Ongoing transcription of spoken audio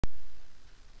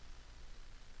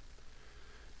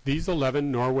These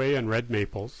 11 Norway and red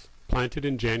maples, planted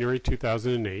in January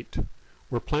 2008,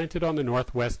 were planted on the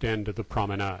northwest end of the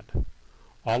Promenade.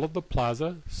 All of the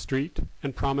plaza, street,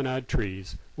 and promenade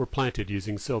trees were planted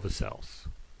using Silva cells.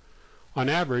 On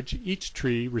average, each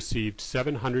tree received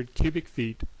 700 cubic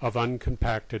feet of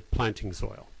uncompacted planting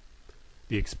soil.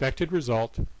 The expected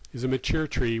result is a mature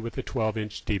tree with a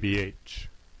 12-inch DBH.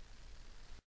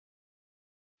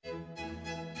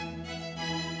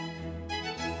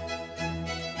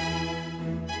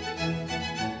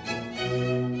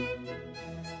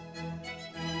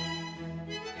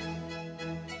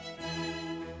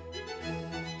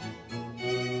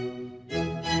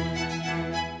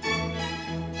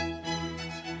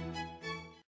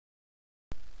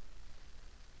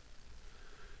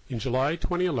 In July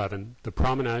 2011, the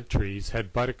promenade trees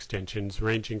had bud extensions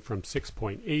ranging from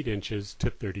 6.8 inches to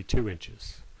 32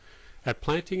 inches. At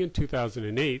planting in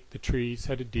 2008, the trees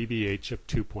had a DBH of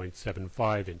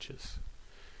 2.75 inches.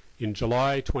 In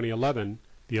July 2011,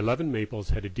 the 11 maples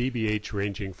had a DBH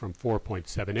ranging from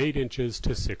 4.78 inches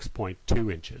to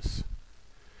 6.2 inches.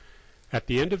 At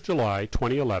the end of July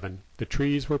 2011, the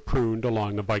trees were pruned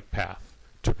along the bike path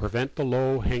to prevent the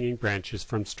low-hanging branches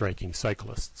from striking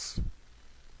cyclists.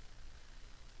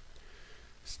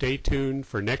 Stay tuned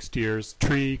for next year's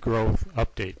tree growth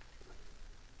update.